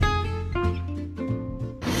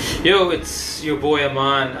Yo, it's your boy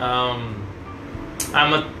Aman.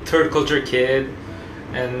 I'm a third culture kid,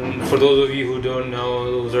 and for those of you who don't know,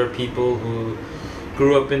 those are people who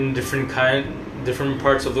grew up in different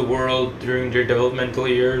parts of the world during their developmental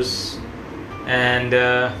years. And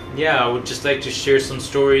yeah, I would just like to share some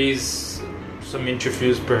stories, some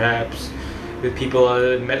interviews perhaps, with people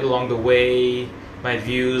I met along the way, my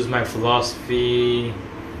views, my philosophy,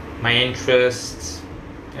 my interests,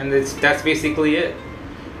 and that's basically it.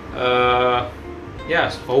 Uh, yeah,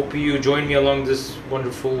 so hope you join me along this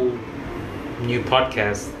wonderful new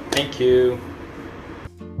podcast. Thank you.